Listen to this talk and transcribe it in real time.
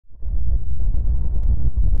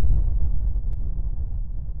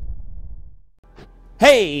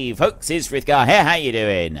Hey folks, it's Frithgar here, how you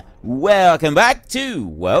doing? Welcome back to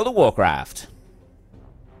World of Warcraft.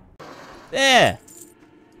 There!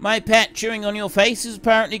 My pet chewing on your face is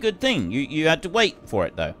apparently a good thing. You had to wait for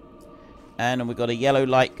it though. And we've got a yellow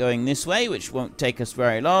light going this way, which won't take us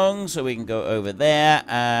very long, so we can go over there.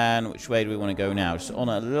 And which way do we want to go now? Just on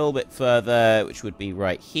a little bit further, which would be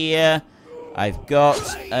right here. I've got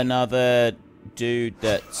another dude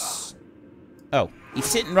that's... Oh, he's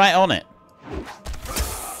sitting right on it.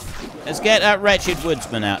 Let's get that wretched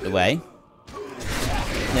woodsman out of the way.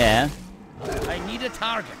 There. I need a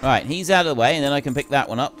target. Right, he's out of the way, and then I can pick that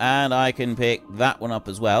one up, and I can pick that one up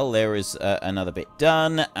as well. There is another bit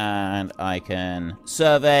done, and I can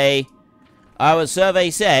survey. Our survey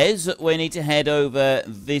says that we need to head over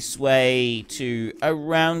this way to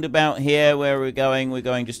around about here where we're going. We're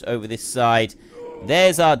going just over this side.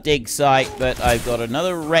 There's our dig site, but I've got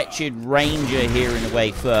another wretched ranger here in the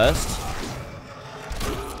way first.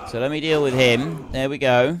 So let me deal with him. There we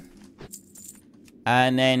go.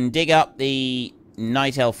 And then dig up the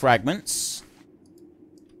Night Elf fragments.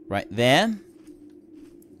 Right there.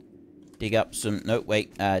 Dig up some... No,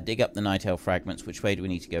 wait. Dig up the Night Elf fragments. Which way do we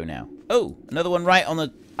need to go now? Oh, another one right on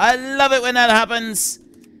the... I love it when that happens!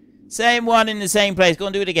 Same one in the same place. Go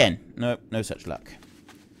and do it again. Nope, no such luck.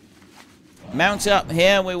 Mount up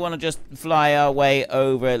here. We want to just fly our way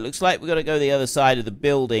over. It looks like we've got to go the other side of the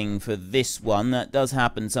building for this one. That does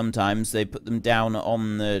happen sometimes. They put them down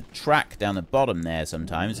on the track down the bottom there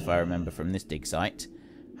sometimes, if I remember from this dig site.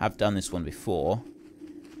 Have done this one before.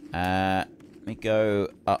 Let me go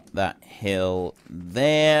up that hill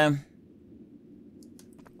there.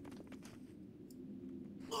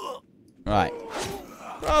 Right.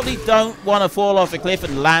 Probably don't want to fall off a cliff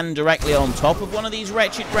and land directly on top of one of these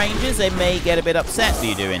wretched rangers. They may get a bit upset for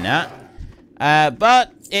you doing that.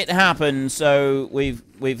 But it happens, so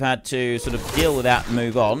we've had to sort of deal with that and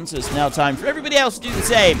move on. So it's now time for everybody else to do the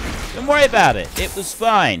same. Don't worry about it. It was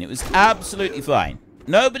fine. It was absolutely fine.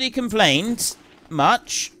 Nobody complained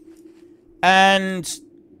much. And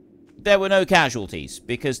there were no casualties.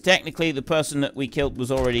 Because technically the person that we killed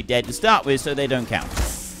was already dead to start with, so they don't count.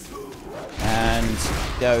 And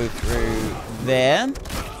go through there.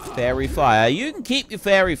 Fairy fire. You can keep your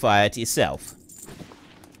fairy fire to yourself.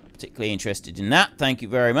 Particularly interested in that. Thank you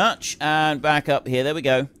very much. And back up here. There we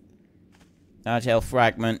go. Night Elf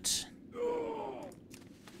fragment.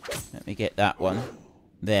 Let me get that one.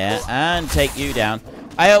 There. And take you down.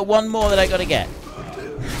 I got one more that I got to get.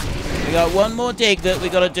 We got one more dig that we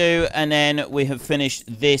got to do. And then we have finished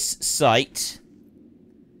this site.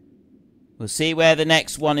 We'll see where the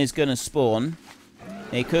next one is going to spawn.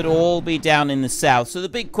 It could all be down in the south. So the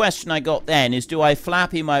big question I got then is, do I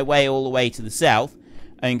flappy my way all the way to the south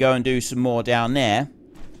and go and do some more down there?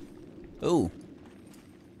 Ooh.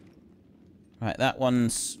 Right, that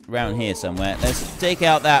one's around here somewhere. Let's take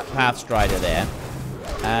out that Pathstrider there.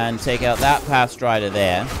 And take out that Pathstrider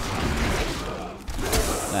there.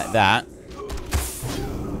 Like that.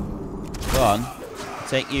 Go on. I'll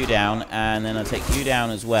take you down, and then I'll take you down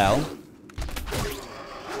as well.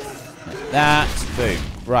 That, boom.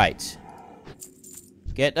 Right.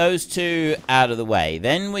 Get those two out of the way.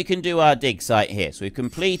 Then we can do our dig site here. So we've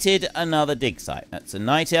completed another dig site. That's a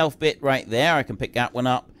Night Elf bit right there. I can pick that one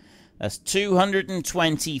up. That's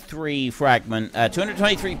 223 fragment,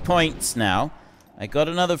 223 points now. I got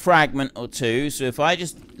another fragment or two. So if I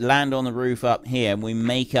just land on the roof up here and we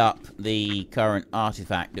make up the current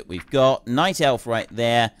artifact that we've got. Night Elf right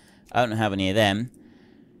there. I don't have any of them.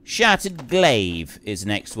 Shattered Glaive is the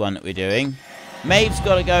next one that we're doing. Maeve's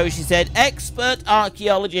got to go, she said. Expert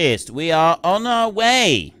Archaeologist. We are on our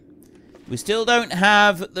way. We still don't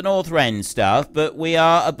have the Northrend stuff, but we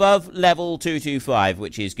are above level 225,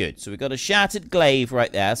 which is good. So we've got a Shattered Glaive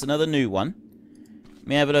right there. That's another new one. Let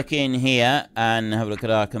me have a look in here and have a look at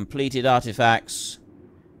our completed artifacts.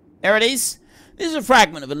 There it is. This is a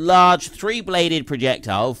fragment of a large, three-bladed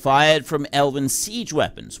projectile fired from elven siege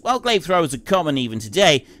weapons. While glaive throwers are common even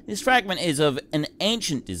today, this fragment is of an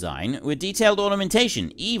ancient design with detailed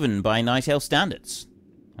ornamentation, even by Night Elf standards.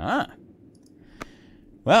 Ah.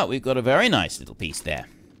 Well, we've got a very nice little piece there.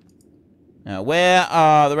 Now, where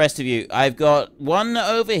are the rest of you? I've got one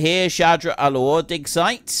over here, Shadra Alor dig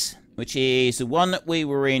site, which is the one that we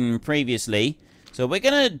were in previously. So we're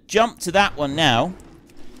going to jump to that one now.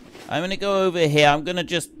 I'm going to go over here. I'm going to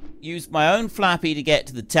just use my own flappy to get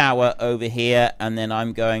to the tower over here. And then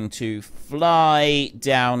I'm going to fly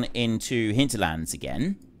down into Hinterlands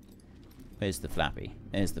again. Where's the flappy?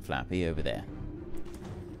 There's the flappy over there.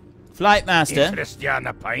 Flight Master. Interest you in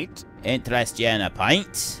a pint? Interest you in a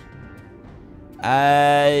pint?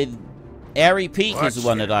 Airy Peak is the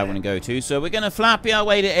one that I want to go to. So we're going to flappy our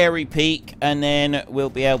way to Airy Peak, and then we'll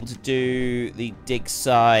be able to do the dig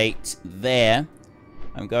site there.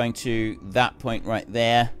 I'm going to that point right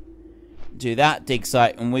there. Do that dig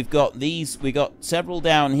site, and we've got several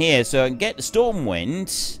down here, so I can get the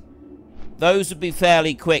Stormwind. Those would be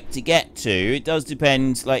fairly quick to get to. It does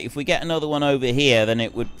depend, like if we get another one over here, then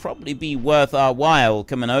it would probably be worth our while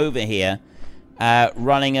coming over here,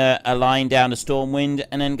 running a line down to Stormwind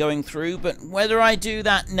and then going through. But whether I do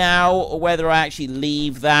that now or whether I actually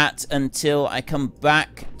leave that until I come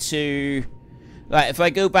back to... Like, if I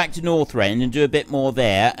go back to Northrend and do a bit more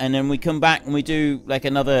there, and then we come back and we do, like,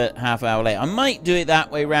 another half hour later. I might do it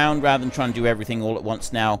that way round rather than trying to do everything all at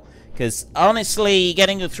once now. Because, honestly,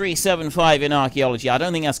 getting to 375 in archaeology, I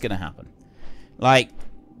don't think that's going to happen. Like,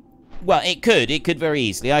 well, it could very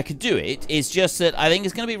easily. I could do it. It's just that I think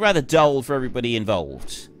it's going to be rather dull for everybody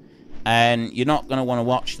involved. And you're not going to want to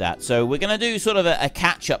watch that. So we're going to do sort of a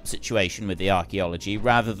catch-up situation with the archaeology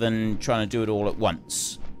rather than trying to do it all at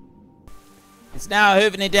once. It's now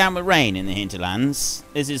hooving it down with rain in the hinterlands.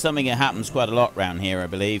 This is something that happens quite a lot around here, I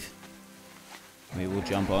believe. We will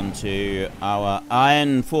jump onto our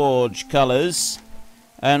Ironforge colours.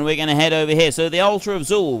 And we're going to head over here. So the Altar of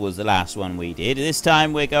Zul was the last one we did. This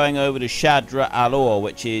time we're going over to Shadra Alor,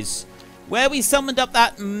 which is where we summoned up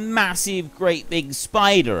that massive, great big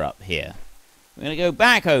spider up here. We're going to go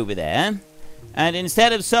back over there. And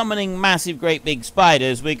instead of summoning massive, great big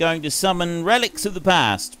spiders, we're going to summon relics of the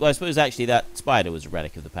past. Well, I suppose actually that spider was a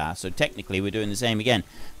relic of the past, so technically we're doing the same again.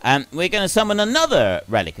 We're going to summon another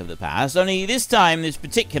relic of the past, only this time this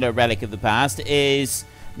particular relic of the past is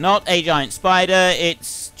not a giant spider,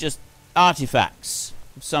 it's just artifacts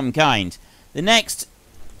of some kind. The next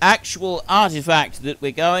actual artifact that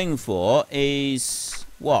we're going for is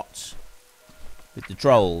what? With the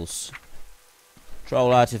trolls.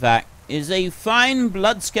 Troll artifact is a fine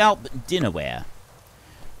Bloodscalp dinnerware.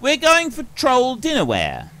 We're going for troll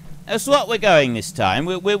dinnerware. That's what we're going this time.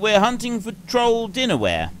 We're hunting for troll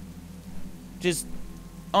dinnerware. Which is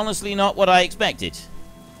honestly not what I expected.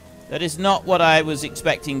 That is not what I was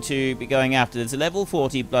expecting to be going after. There's a level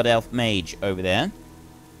 40 Blood Elf Mage over there.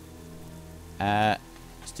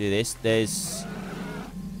 Let's do this. There's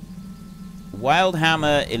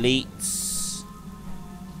Wildhammer Elites.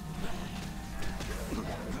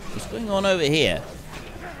 What's going on over here?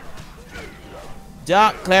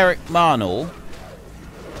 Dark Cleric Marnal.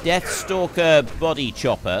 Deathstalker Body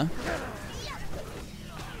Chopper.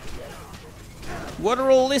 What are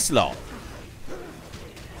all this lot?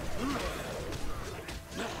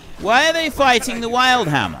 Why are they fighting the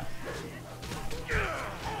Wildhammer?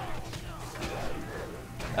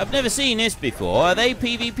 I've never seen this before. Are they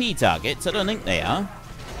PvP targets? I don't think they are.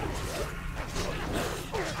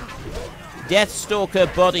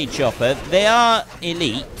 Deathstalker Body Chopper. They are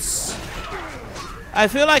elites. I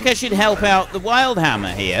feel like I should help out the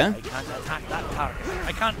Wildhammer here. I can't attack that target.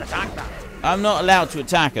 I can't attack that. I'm not allowed to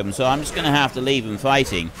attack them, so I'm just going to have to leave them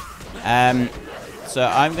fighting. So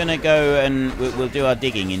I'm going to go and we'll do our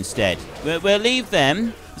digging instead. We'll leave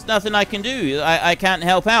them. There's nothing I can do. I can't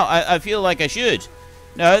help out. I feel like I should.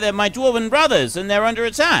 No, they're my Dwarven brothers, and they're under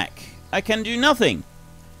attack. I can do nothing.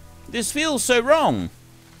 This feels so wrong.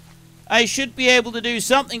 I should be able to do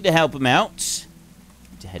something to help them out.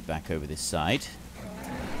 To head back over this side.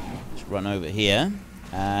 Let's run over here.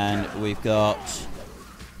 And we've got...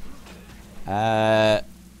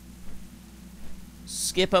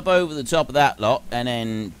 skip up over the top of that lot. And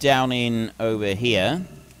then down in over here.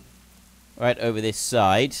 Right over this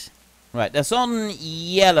side. Right, that's on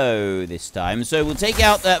yellow this time. So we'll take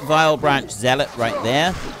out that Vile Branch Zealot right there.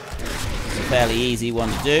 It's a fairly easy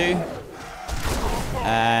one to do.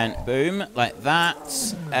 And boom, like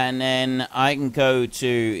that. And then I can go to...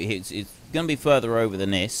 It's going to be further over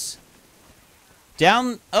than this.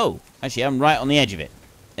 Down... Oh, actually, I'm right on the edge of it.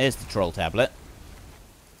 There's the troll tablet.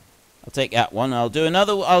 I'll take that one. I'll do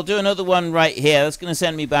another one right here. That's going to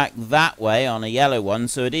send me back that way on a yellow one.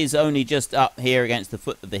 So it is only just up here against the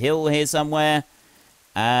foot of the hill here somewhere.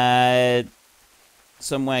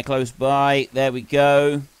 Somewhere close by. There we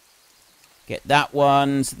go. Get that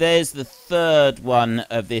one. So there's the third one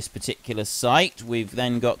of this particular site. We've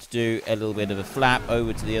then got to do a little bit of a flap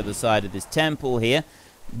over to the other side of this temple here.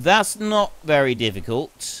 That's not very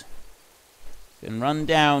difficult. Can run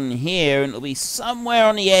down here, and it'll be somewhere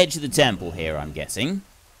on the edge of the temple here, I'm guessing.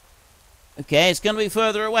 Okay, it's going to be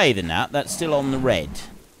further away than that. That's still on the red.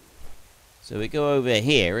 So we go over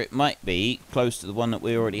here. It might be close to the one that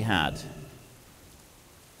we already had.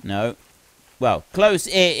 No. Well, close.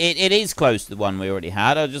 It is close to the one we already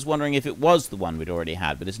had. I was just wondering if it was the one we'd already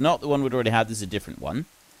had. But it's not the one we'd already had. This is a different one.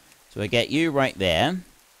 So I get you right there.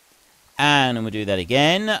 And we'll do that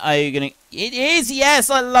again. Are you going to... It is!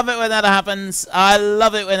 Yes! I love it when that happens. I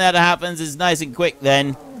love it when that happens. It's nice and quick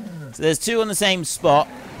then. So there's 2 on the same spot.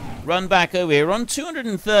 Run back over here. We're on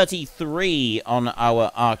 233 on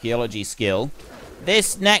our archaeology skill.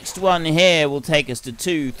 This next one here will take us to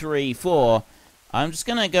 2, 3, 4. I'm just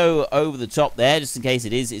going to go over the top there, just in case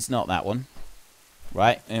it is. It's not that one.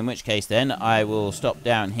 Right, in which case then, I will stop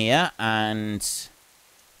down here and...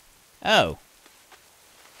 Oh.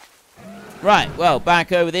 Right, well,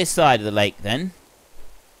 back over this side of the lake then.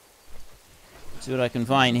 See what I can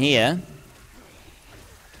find here.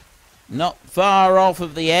 Not far off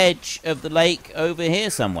of the edge of the lake over here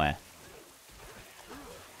somewhere.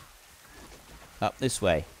 Up this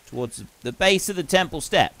way, towards the base of the temple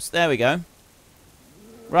steps. There we go.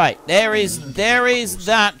 Right, there is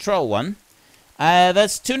that troll one.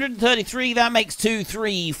 That's 233, that makes 2,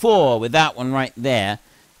 3, 4 with that one right there.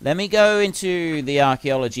 Let me go into the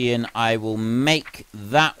archaeology and I will make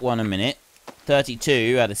that one a minute.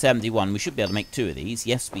 32 out of 71. We should be able to make 2 of these.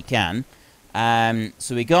 Yes, we can.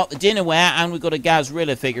 So we got the dinnerware and we've got a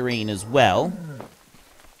Gazrilla figurine as well.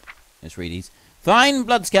 Let's read these. Fine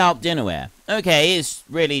Bloodscalp dinnerware. Okay, it's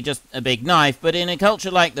really just a big knife, but in a culture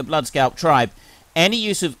like the Bloodscalp tribe, any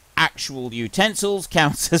use of actual utensils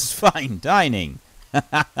counts as fine dining.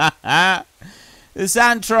 The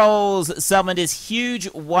Sand Trolls summoned his huge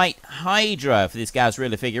white hydra for this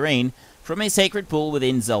Gazrilla figurine from a sacred pool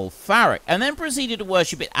within Zul'Farrak, and then proceeded to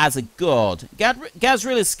worship it as a god.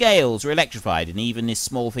 Gazrilla's scales are electrified, and even this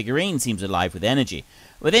small figurine seems alive with energy.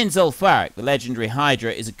 Within Zul'Farrak, the legendary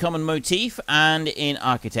hydra is a common motif and in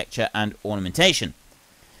architecture and ornamentation.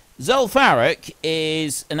 Zul'Farrak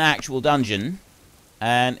is an actual dungeon,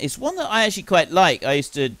 and it's one that I actually quite like. I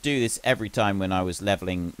used to do this every time when I was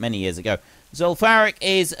leveling many years ago. Zul'Farrak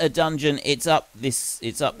is a dungeon. It's up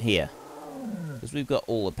here. Because we've got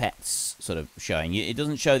all the pets sort of showing you. It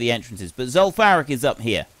doesn't show the entrances, but Zul'Farrak is up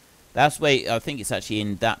here. That's where, I think it's actually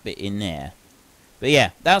in that bit in there. But yeah,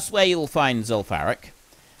 that's where you'll find Zul'Farrak.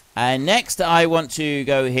 And next I want to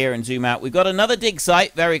go here and zoom out. We've got another dig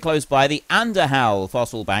site very close by, the Andorhal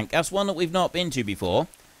fossil bank. That's one that we've not been to before.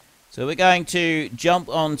 So we're going to jump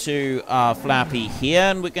onto our Flappy here,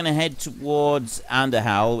 and we're going to head towards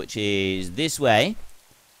Andorhal, which is this way.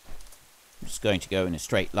 I'm just going to go in a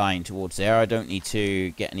straight line towards there. I don't need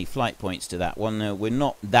to get any flight points to that one. We're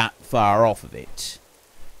not that far off of it.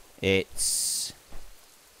 It's...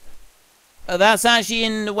 Oh, that's actually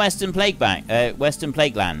in the Western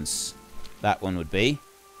Plaguelands. That one would be.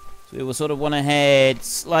 So we will sort of want to head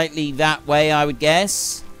slightly that way, I would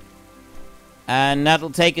guess. And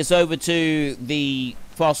that'll take us over to the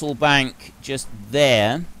fossil bank just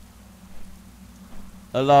there.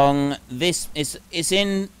 Along this, it's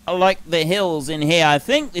in like the hills in here. I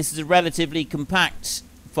think this is a relatively compact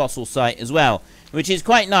fossil site as well, which is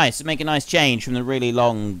quite nice to make a nice change from the really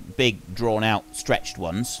long, big, drawn-out, stretched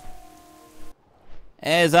ones.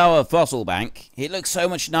 There's our fossil bank. It looks so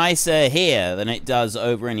much nicer here than it does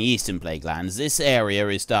over in the Eastern Plaguelands. This area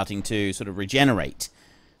is starting to sort of regenerate.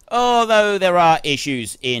 Although there are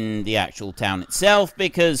issues in the actual town itself,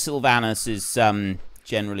 because Sylvanas is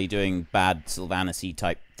generally doing bad Sylvanas-y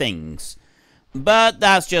type things. But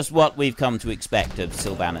that's just what we've come to expect of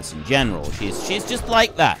Sylvanas in general. She's just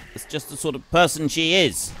like that. It's just the sort of person she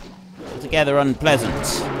is. Altogether unpleasant,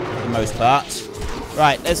 for the most part.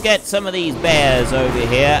 Right, let's get some of these bears over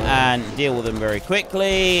here and deal with them very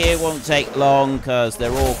quickly. It won't take long, because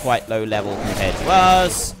they're all quite low level compared to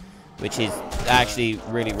us, which is actually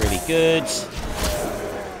really, really good.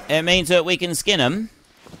 It means that we can skin them.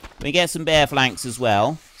 We get some bear flanks as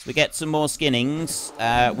well. So we get some more skinnings.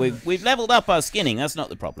 We've leveled up our skinning. That's not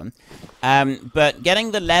the problem. But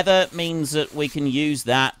getting the leather means that we can use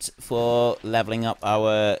that for leveling up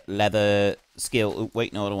our leather skill. Oh,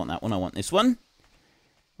 wait, no, I don't want that one. I want this one.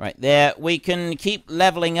 Right there. We can keep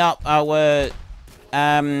leveling up our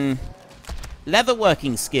leather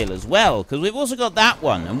working skill as well, because we've also got that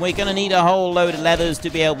one, and we're going to need a whole load of leathers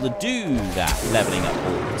to be able to do that, leveling up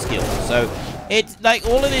all the skills. So it's like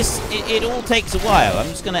all of this, it all takes a while. I'm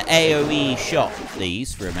just going to AoE shot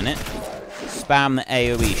these for a minute. Spam the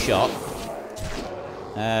AoE shot.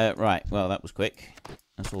 Right, well, that was quick.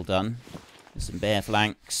 That's all done. There's some bear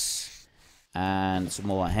flanks and some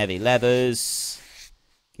more heavy leathers.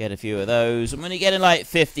 Get a few of those. I'm going to get in like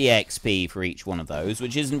 50 XP for each one of those,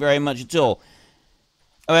 which isn't very much at all.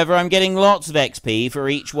 However, I'm getting lots of XP for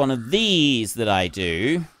each one of these that I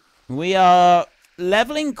do. We are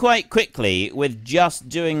leveling quite quickly with just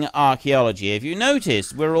doing archaeology. If you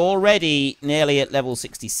notice, we're already nearly at level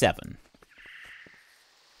 67.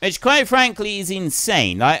 Which, quite frankly, is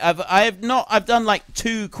insane. I've done like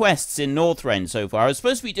 2 quests in Northrend so far. I was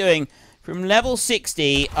supposed to be doing from level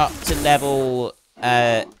 60 up to level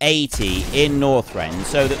 80 in Northrend,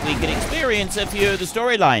 so that we could experience a few of the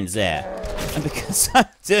storylines there. And because I'm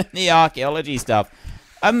doing the archaeology stuff,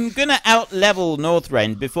 I'm gonna out-level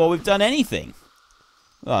Northrend before we've done anything.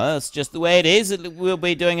 Well, that's just the way it is. We'll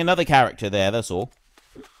be doing another character there, that's all.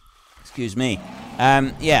 Excuse me.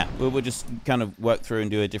 Yeah, we'll just kind of work through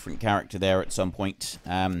and do a different character there at some point.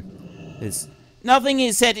 Nothing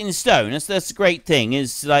is set in stone. That's the great thing,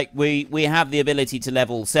 is like we have the ability to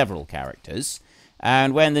level several characters.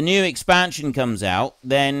 And when the new expansion comes out,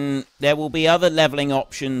 then there will be other leveling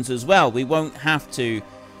options as well. We won't have to...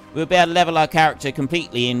 We'll be able to level our character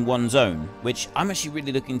completely in one zone, which I'm actually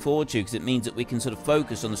really looking forward to, because it means that we can sort of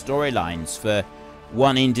focus on the storylines for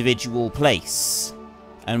one individual place.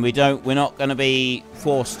 And we're not going to be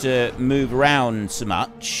forced to move around so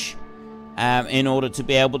much in order to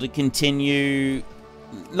be able to continue...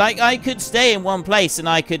 Like, I could stay in one place and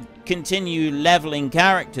I could continue leveling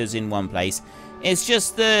characters in one place. It's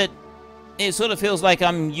just that it sort of feels like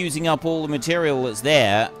I'm using up all the material that's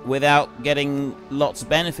there without getting lots of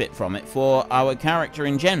benefit from it for our character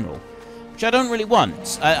in general, which I don't really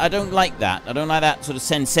want. I don't like that. I don't like that sort of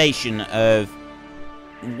sensation of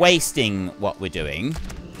wasting what we're doing.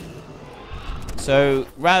 So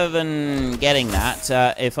rather than getting that,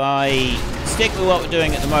 if I stick with what we're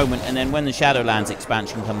doing at the moment, and then when the Shadowlands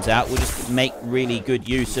expansion comes out, we'll just make really good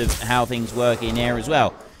use of how things work in here as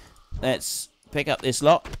well. Let's pick up this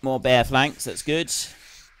lot. More bear flanks. That's good.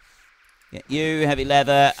 Get you. Heavy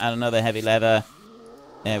leather. And another heavy leather.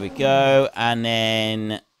 There we go. And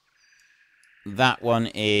then that one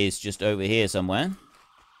is just over here somewhere.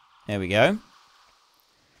 There we go.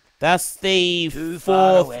 That's the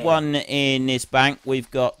 4th one in this bank. We've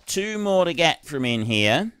got 2 more to get from in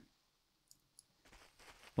here.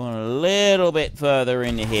 One a little bit further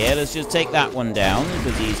into here. Let's just take that one down,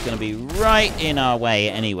 because he's going to be right in our way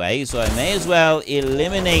anyway, so I may as well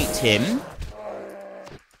eliminate him.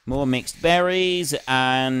 More mixed berries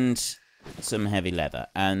and some heavy leather.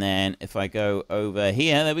 And then if I go over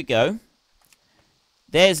here, there we go.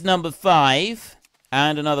 There's number 5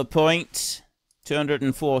 and another point.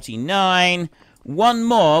 249. One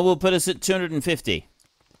more will put us at 250.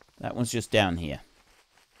 That one's just down here.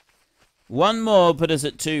 One more put us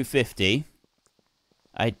at 250.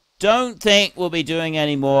 I don't think we'll be doing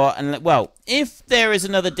any more. And well, if there is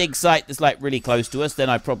another dig site that's like really close to us, then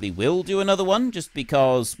I probably will do another one, just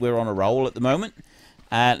because we're on a roll at the moment.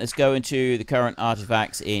 Let's go into the current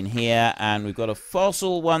artifacts in here, and we've got a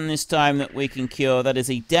fossil one this time that we can cure. That is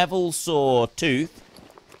a devil saw tooth.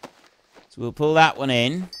 So we'll pull that one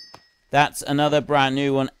in. That's another brand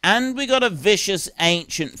new one. And we got a vicious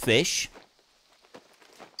ancient fish.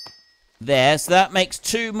 There, so that makes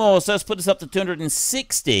 2 more. So let's put us up to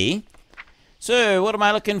 260. So, what am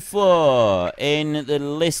I looking for in the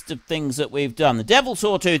list of things that we've done? The Devil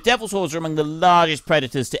Saw Tooth. Devil Saws are among the largest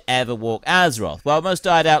predators to ever walk Azeroth. While most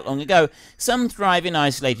died out long ago, some thrive in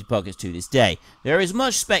isolated pockets to this day. There is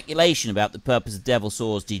much speculation about the purpose of Devil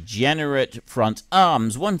Saw's degenerate front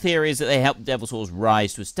arms. One theory is that they help Devil Saws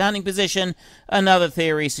rise to a standing position. Another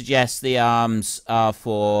theory suggests the arms are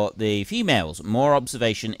for the females. More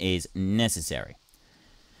observation is necessary.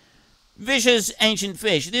 Vicious ancient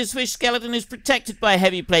fish. This fish skeleton is protected by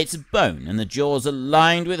heavy plates of bone, and the jaws are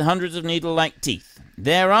lined with hundreds of needle-like teeth.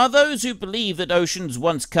 There are those who believe that oceans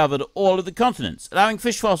once covered all of the continents, allowing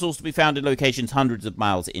fish fossils to be found in locations hundreds of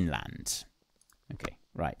miles inland. Okay,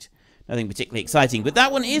 right. Nothing particularly exciting, but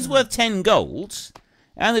that one is worth 10 gold,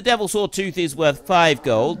 and the Devil Saw Tooth is worth 5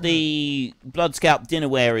 gold. The Bloodscalp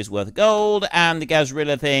Dinnerware is worth gold, and the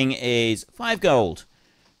Gazrilla thing is 5 gold.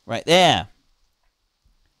 Right there.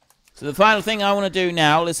 So the final thing I want to do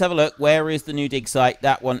now, let's have a look. Where is the new dig site?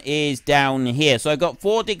 That one is down here. So I've got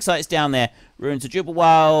 4 dig sites down there. Ruins of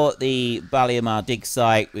Jubelwell, the Baliamar dig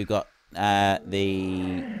site. We've got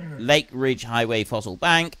the Lake Ridge Highway Fossil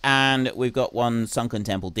Bank. And we've got one Sunken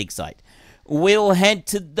Temple dig site. We'll head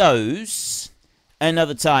to those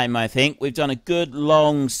another time, I think. We've done a good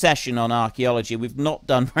long session on archaeology. We've not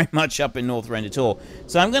done very much up in Northrend at all.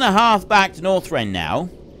 So I'm going to half back to Northrend now.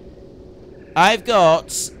 I've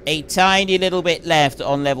got a tiny little bit left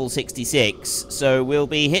on level 66, so we'll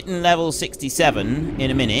be hitting level 67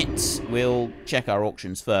 in a minute. We'll check our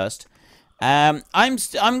auctions first. I'm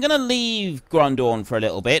going to leave Grundorn for a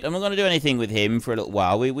little bit. I'm not going to do anything with him for a little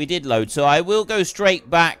while. We did load, so I will go straight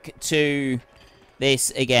back to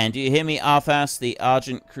this again. Do you hear me, Arthas? The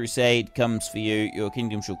Argent Crusade comes for you. Your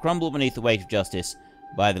kingdom shall crumble beneath the weight of justice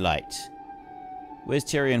by the light. Where's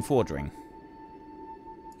Tyrion Fordring?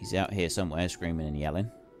 He's out here somewhere screaming and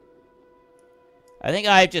yelling. I think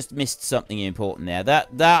I've just missed something important there. That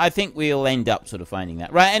I think we'll end up sort of finding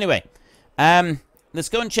that. Right, anyway. Let's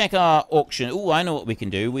go and check our auction. Oh, I know what we can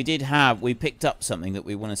do. We picked up something that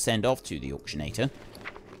we want to send off to the auctionator.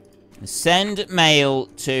 Send mail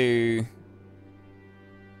to...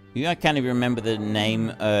 I can't even remember the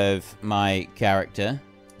name of my character.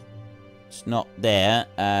 It's not there.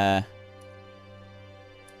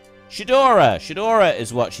 Shadora. Shadora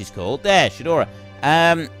is what she's called. There, Shadora.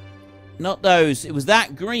 Not those. It was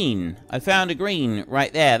that green. I found a green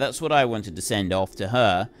right there. That's what I wanted to send off to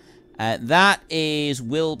her. That is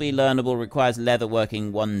will be learnable, requires leather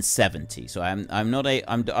working 170. So I don't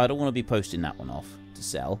want to be posting that one off to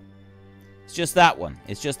sell. It's just that one.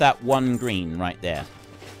 It's just that one green right there.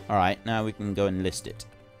 All right, now we can go and list it.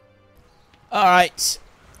 All right,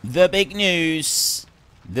 the big news.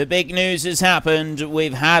 The big news has happened.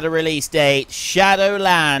 We've had a release date.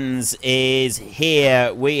 Shadowlands is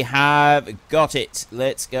here. We have got it.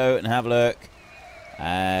 Let's go and have a look.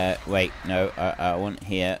 Wait, no, I want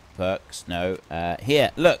here. Perks, no.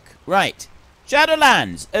 Here, look, right.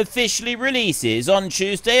 Shadowlands officially releases on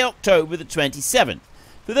Tuesday, October the 27th.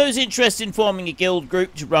 For those interested in forming a guild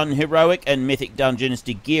group to run heroic and mythic dungeons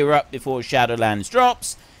to gear up before Shadowlands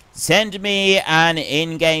drops, send me an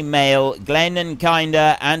in-game mail. Glenn and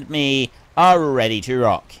Kinda and me are ready to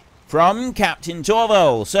rock. From Captain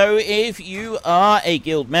Torval. So if you are a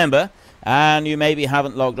guild member and you maybe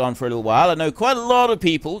haven't logged on for a little while, I know quite a lot of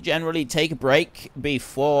people generally take a break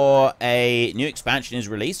before a new expansion is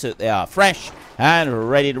released so that they are fresh and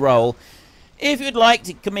ready to roll. If you'd like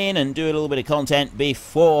to come in and do a little bit of content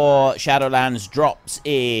before Shadowlands drops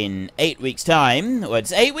in 8 weeks' time, well,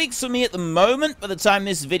 it's 8 weeks for me at the moment. By the time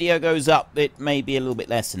this video goes up, it may be a little bit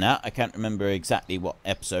less than that. I can't remember exactly what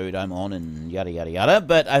episode I'm on and yada, yada, yada.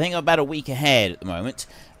 But I think I'm about a week ahead at the moment.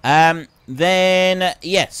 Then,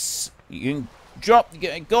 yes, you can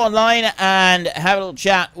go online and have a little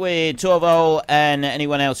chat with Torval and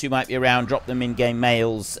anyone else who might be around. Drop them in-game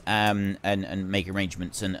mails and make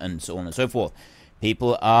arrangements and so on and so forth.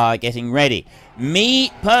 People are getting ready.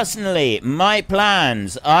 Me, personally, my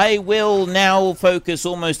plans, I will now focus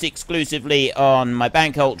almost exclusively on my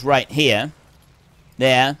bank ult right here.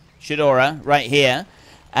 There, Shadora, right here.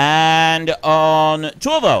 And on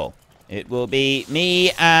Torval. It will be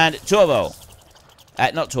me and Torval.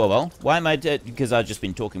 Not Torval. Why am I... because I've just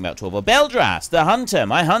been talking about Torval. Beldrast the Hunter.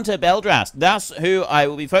 My hunter, Beldrast. That's who I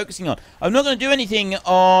will be focusing on. I'm not going to do anything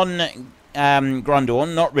on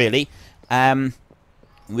Grundorn. Not really.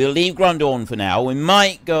 We'll leave Grundorn for now. We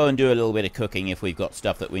might go and do a little bit of cooking if we've got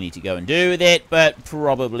stuff that we need to go and do with it. But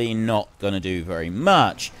probably not going to do very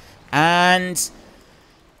much. And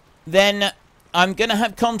then I'm going to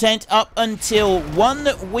have content up until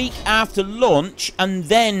 1 week after launch, and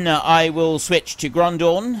then I will switch to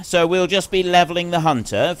Grundorn. So we'll just be leveling the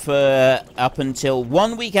Hunter for up until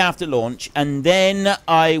 1 week after launch, and then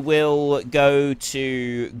I will go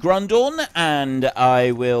to Grundorn, and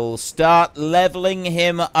I will start leveling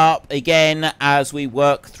him up again as we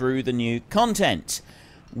work through the new content.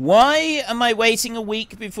 Why am I waiting a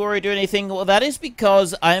week before I do anything? Well, that is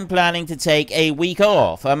because I am planning to take a week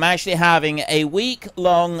off. I'm actually having a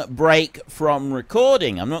week-long break from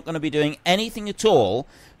recording. I'm not going to be doing anything at all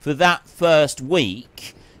for that first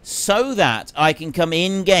week so that I can come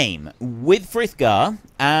in-game with Frithgar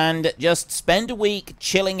and just spend a week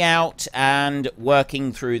chilling out and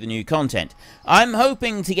working through the new content. I'm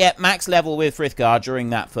hoping to get max level with Frithgar during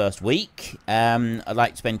that first week. I'd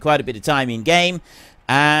like to spend quite a bit of time in-game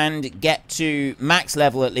and get to max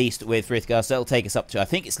level at least with Frithgar. So it'll take us up to, I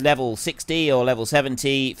think it's level 60 or level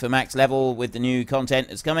 70 for max level with the new content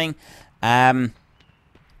that's coming. And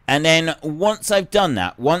then once I've done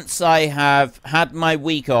that, once I have had my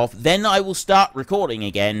week off, then I will start recording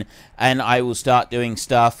again, and I will start doing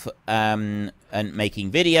stuff and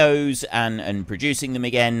making videos and producing them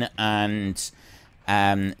again, and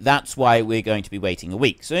that's why we're going to be waiting a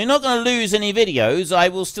week. So you're not going to lose any videos. I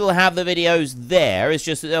will still have the videos there. It's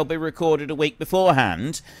just that they'll be recorded a week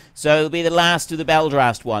beforehand. So it'll be the last of the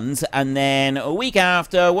Beldrast ones. And then a week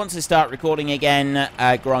after, once I start recording again,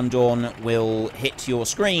 Grundorn will hit your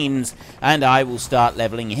screens. And I will start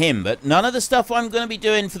leveling him. But none of the stuff I'm going to be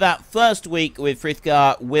doing for that first week with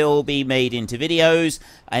Frithgar will be made into videos.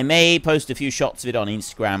 I may post a few shots of it on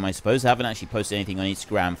Instagram, I suppose. I haven't actually posted anything on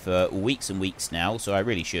Instagram for weeks and weeks now. so I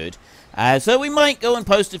really should. So we might go and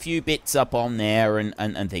post a few bits up on there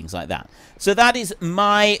and things like that. So that is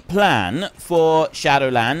my plan for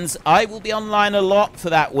Shadowlands. I will be online a lot for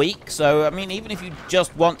that week. So, I mean, even if you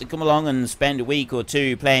just want to come along and spend a week or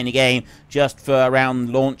two playing the game just for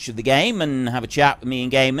around launch of the game and have a chat with me in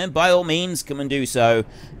game, then by all means, come and do so.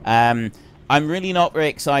 I'm really not very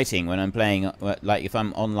exciting when I'm playing, like if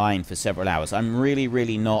I'm online for several hours. I'm really,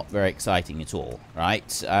 really not very exciting at all,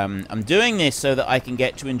 right? I'm doing this so that I can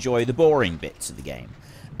get to enjoy the boring bits of the game.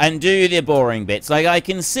 And do the boring bits. Like, I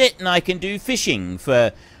can sit and I can do fishing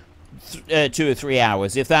for 2 or 3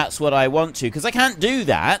 hours if that's what I want to. Because I can't do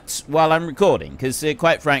that while I'm recording. Because,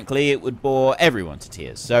 quite frankly, it would bore everyone to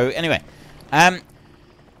tears. So, anyway.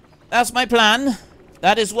 That's my plan.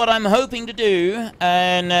 That is what I'm hoping to do,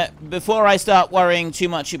 and before I start worrying too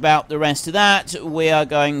much about the rest of that, we are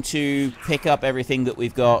going to pick up everything that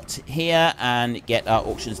we've got here and get our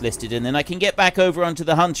auctions listed, and then I can get back over onto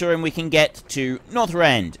the Hunter and we can get to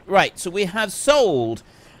Northrend. Right, so we have sold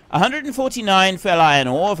 149 fell iron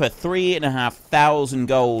ore for 3,500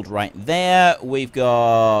 gold right there. We've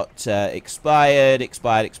got expired,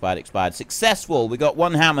 successful. We got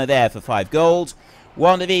one hammer there for 5 gold.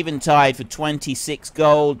 Wand of Eventide for 26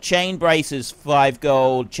 gold. Chain Braces, 5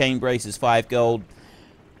 gold. Chain Braces, 5 gold.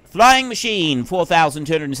 Flying Machine,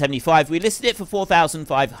 4,275. We listed it for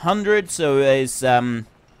 4,500, so there's a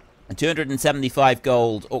 275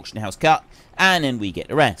 gold auction house cut, and then we get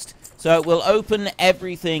the rest. So we'll open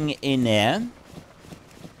everything in there.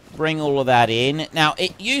 Bring all of that in. Now,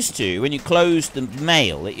 it used to, when you closed the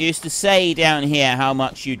mail, it used to say down here how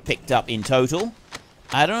much you'd picked up in total.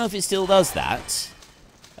 I don't know if it still does that.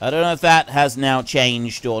 I don't know if that has now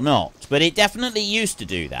changed or not, but it definitely used to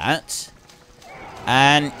do that.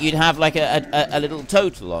 And you'd have like a little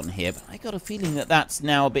total on here, but I got a feeling that that's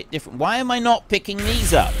now a bit different. Why am I not picking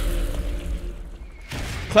these up?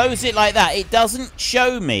 Close it like that. It doesn't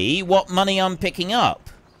show me what money I'm picking up.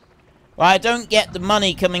 Well, I don't get the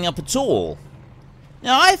money coming up at all.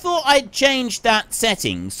 Now, I thought I'd changed that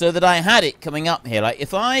setting so that I had it coming up here. Like,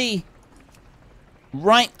 if I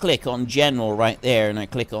right-click on General right there, and I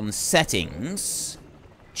click on Settings,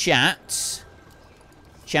 Chat,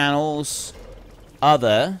 Channels,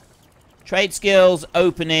 Other, Trade Skills,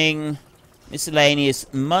 Opening, Miscellaneous,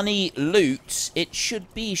 Money, Loot, it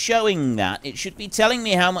should be showing that. It should be telling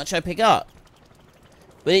me how much I pick up.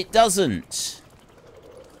 But it doesn't.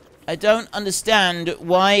 I don't understand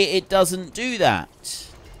why it doesn't do that.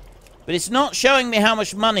 But it's not showing me how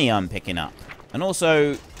much money I'm picking up. And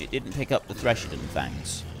also, it didn't pick up the Thresherden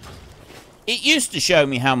Fangs. It used to show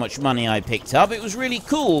me how much money I picked up. It was really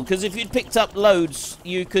cool, because if you'd picked up loads,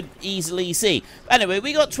 you could easily see. Anyway,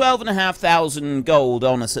 we got 12,500 gold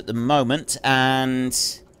on us at the moment, and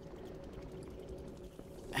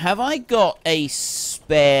have I got a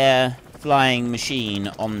spare flying machine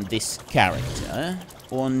on this character,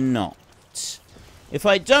 or not? If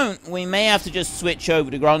I don't, we may have to just switch over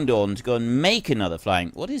to Grundorn to go and make another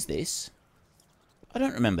flying... What is this? I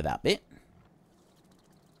don't remember that bit.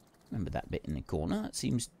 Remember that bit in the corner? That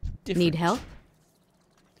seems different. Need help?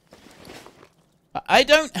 I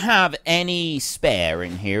don't have any spare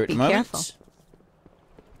in here at the moment. Careful.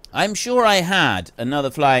 I'm sure I had another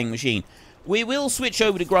flying machine. We will switch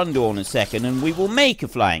over to Grundorn in a second, and we will make a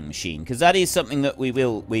flying machine, because that is something that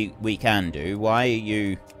we can do. Why are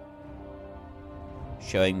you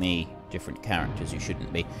showing me different characters? You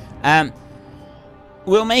shouldn't be.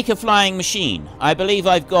 We'll make a flying machine. I believe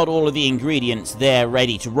I've got all of the ingredients there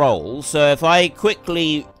ready to roll. So if I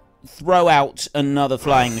quickly throw out another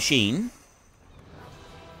flying machine.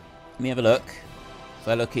 Let me have a look. If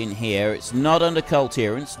I look in here, it's not under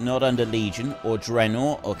Cultirance, not under Legion, or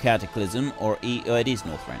Draenor, or Cataclysm, or oh, it is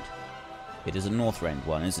Northrend. It is a Northrend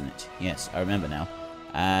one, isn't it? Yes, I remember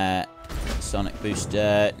now. Sonic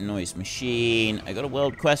Booster, Noise Machine. I got a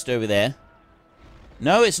World Quest over there.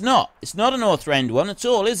 No, it's not. It's not a Northrend one at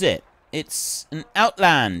all, is it? It's an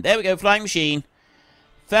Outland. There we go, flying machine.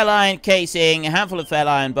 Fell iron casing, a handful of fell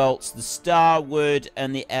iron bolts, the star wood,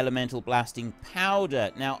 and the elemental blasting powder.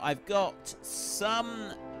 Now, I've got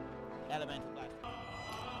some elemental blasting.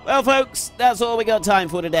 Well, folks, that's all we got time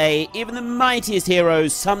for today. Even the mightiest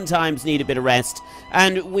heroes sometimes need a bit of rest,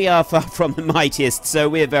 and we are far from the mightiest, so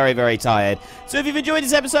we're very, very tired. So if you've enjoyed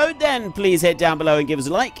this episode, then please head down below and give us a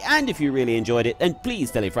like, and if you really enjoyed it, then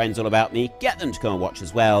please tell your friends all about me. Get them to come and watch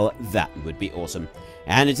as well. That would be awesome.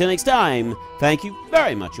 And until next time, thank you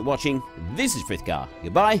very much for watching. This is Frithgar.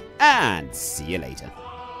 Goodbye, and see you later.